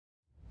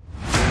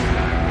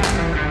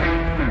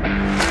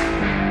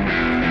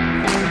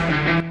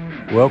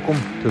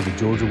Welcome to the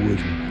Georgia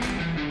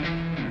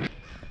Woodsman.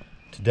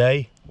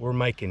 Today we're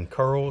making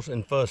curls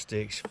and fuzz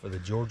sticks for the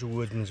Georgia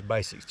Woodsman's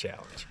Basics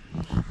Challenge.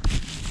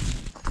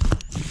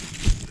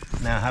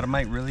 Now, how to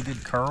make really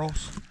good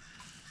curls?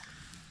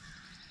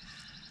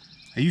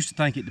 I used to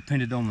think it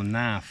depended on the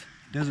knife.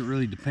 It doesn't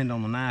really depend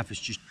on the knife, it's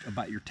just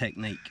about your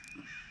technique.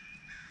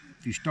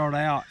 If you start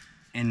out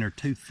and they're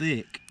too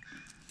thick,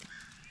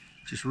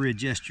 just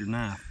readjust your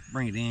knife.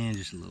 Bring it in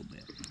just a little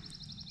bit.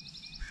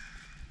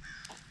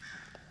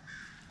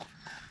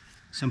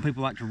 Some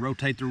people like to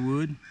rotate their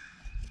wood.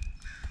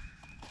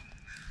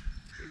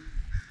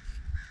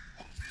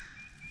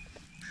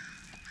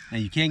 Now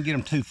you can't get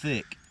them too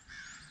thick.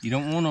 You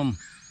don't want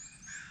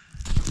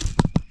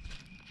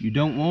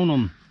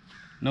them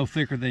no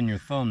thicker than your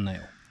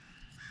thumbnail.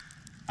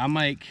 I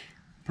make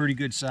pretty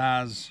good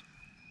size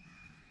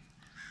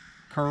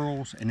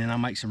curls, and then I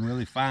make some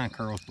really fine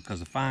curls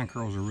because the fine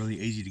curls are really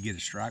easy to get a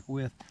strike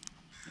with.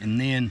 And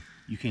then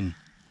you can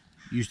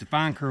use the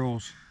fine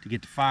curls to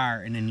get the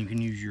fire, and then you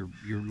can use your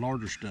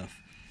larger stuff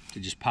to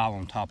just pile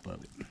on top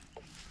of it.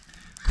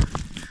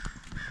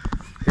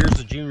 Here's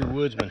the Junior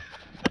Woodsman.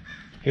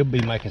 He'll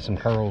be making some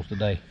curls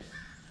today.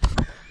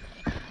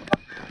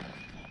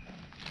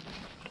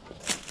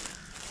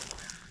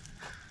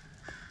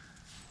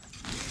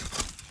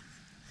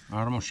 All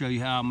right, I'm gonna show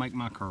you how I make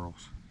my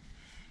curls.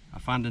 I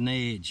find an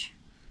edge.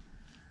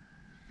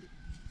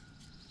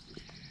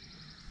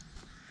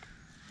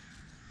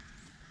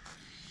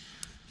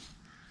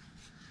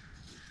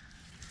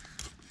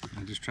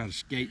 I just try to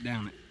skate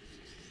down it,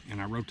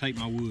 and I rotate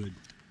my wood.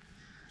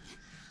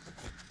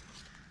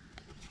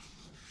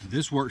 If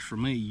this works for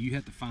me, you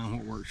have to find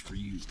what works for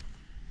you.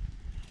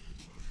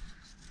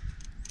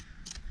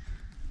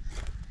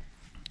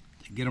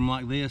 To get them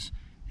like this,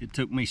 it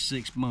took me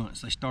 6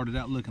 months. They started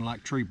out looking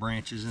like tree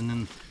branches, and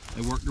then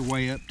they worked their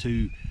way up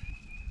to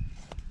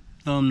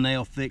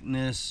thumbnail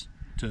thickness,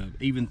 to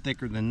even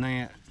thicker than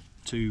that,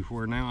 to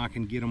where now I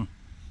can get them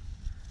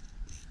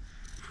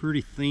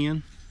pretty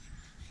thin.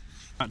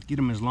 I like to get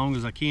them as long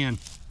as I can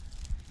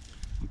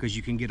because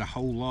you can get a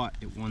whole lot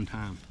at one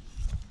time.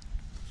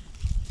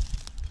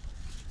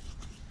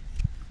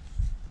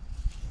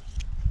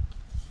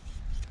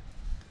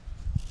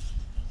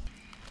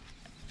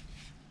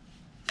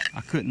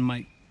 I couldn't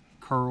make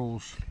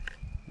curls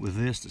with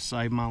this to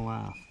save my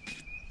life.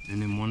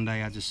 And then one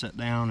day I just sat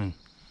down and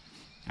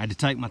I had to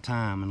take my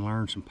time and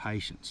learn some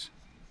patience.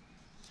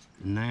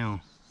 And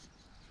now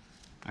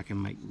I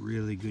can make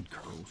really good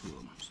curls with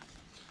them.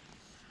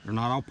 They're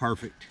not all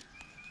perfect.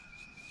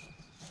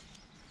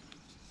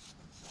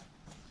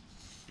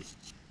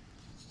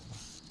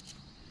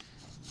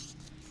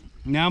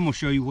 Now I'm going to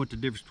show you what the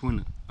difference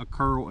between a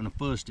curl and a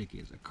fuzz stick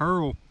is. A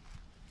curl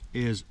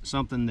is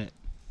something that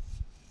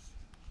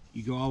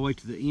you go all the way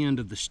to the end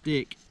of the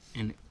stick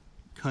and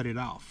cut it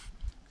off.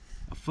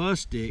 A fuzz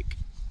stick,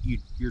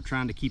 you're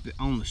trying to keep it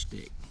on the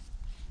stick.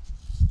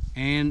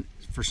 And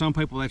for some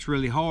people that's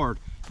really hard.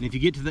 And if you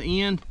get to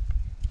the end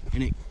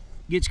and it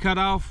gets cut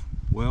off,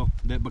 well,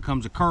 that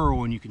becomes a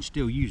curl and you can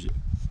still use it.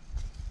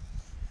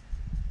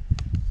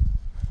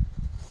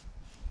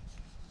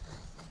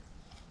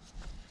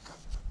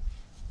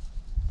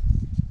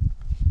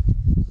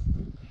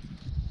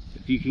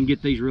 If you can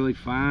get these really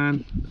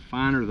fine, the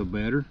finer the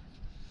better.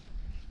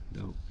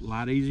 They're a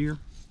lot easier.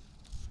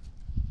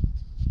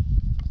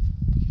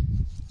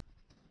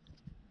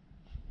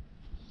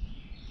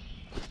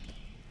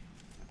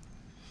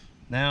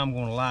 Now I'm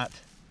going to light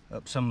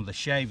up some of the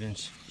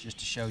shavings just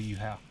to show you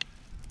how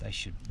they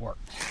should work.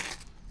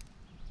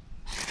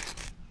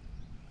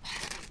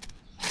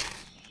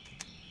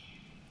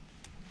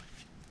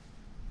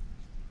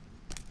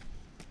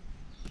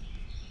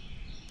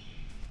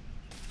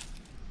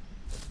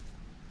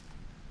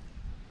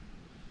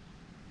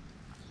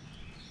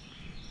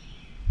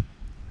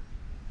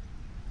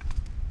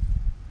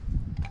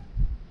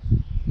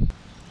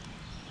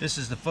 This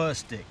is the fuzz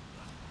stick.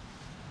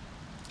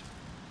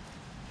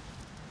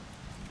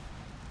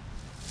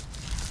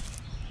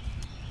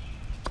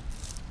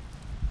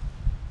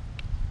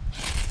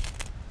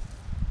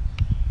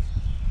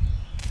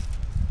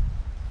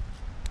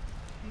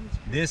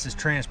 This is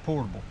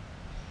transportable.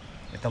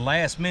 At the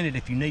last minute,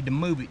 if you need to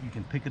move it, you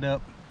can pick it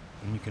up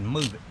and you can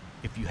move it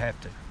if you have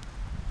to.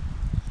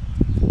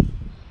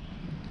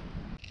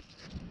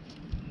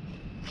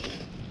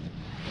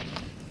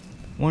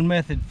 One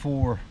method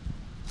for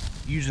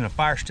using a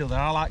fire steel that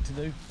I like to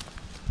do, and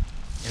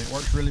it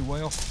works really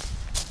well, is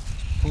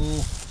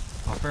pull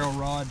my ferro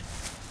rod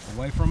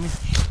away from me.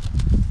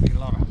 Get a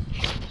lot of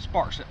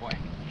sparks that way.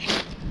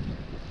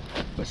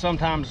 But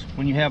sometimes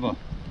when you have a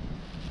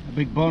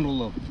big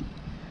bundle of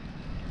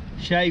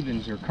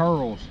shavings or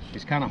curls,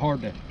 it's kind of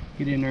hard to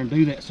get in there and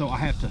do that, so I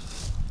have to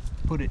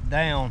put it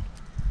down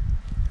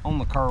on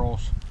the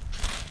curls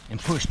and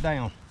push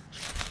down.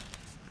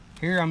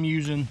 Here I'm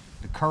using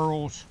the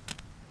curls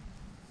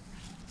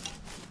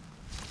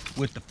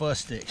with the fuzz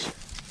sticks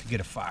to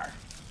get a fire.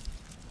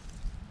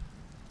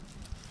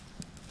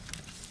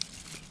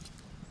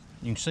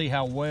 You can see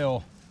how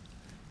well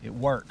it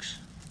works.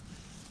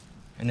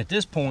 And at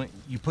this point,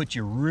 you put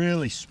your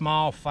really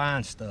small,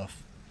 fine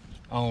stuff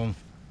on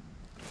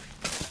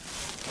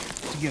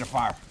to get a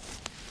fire.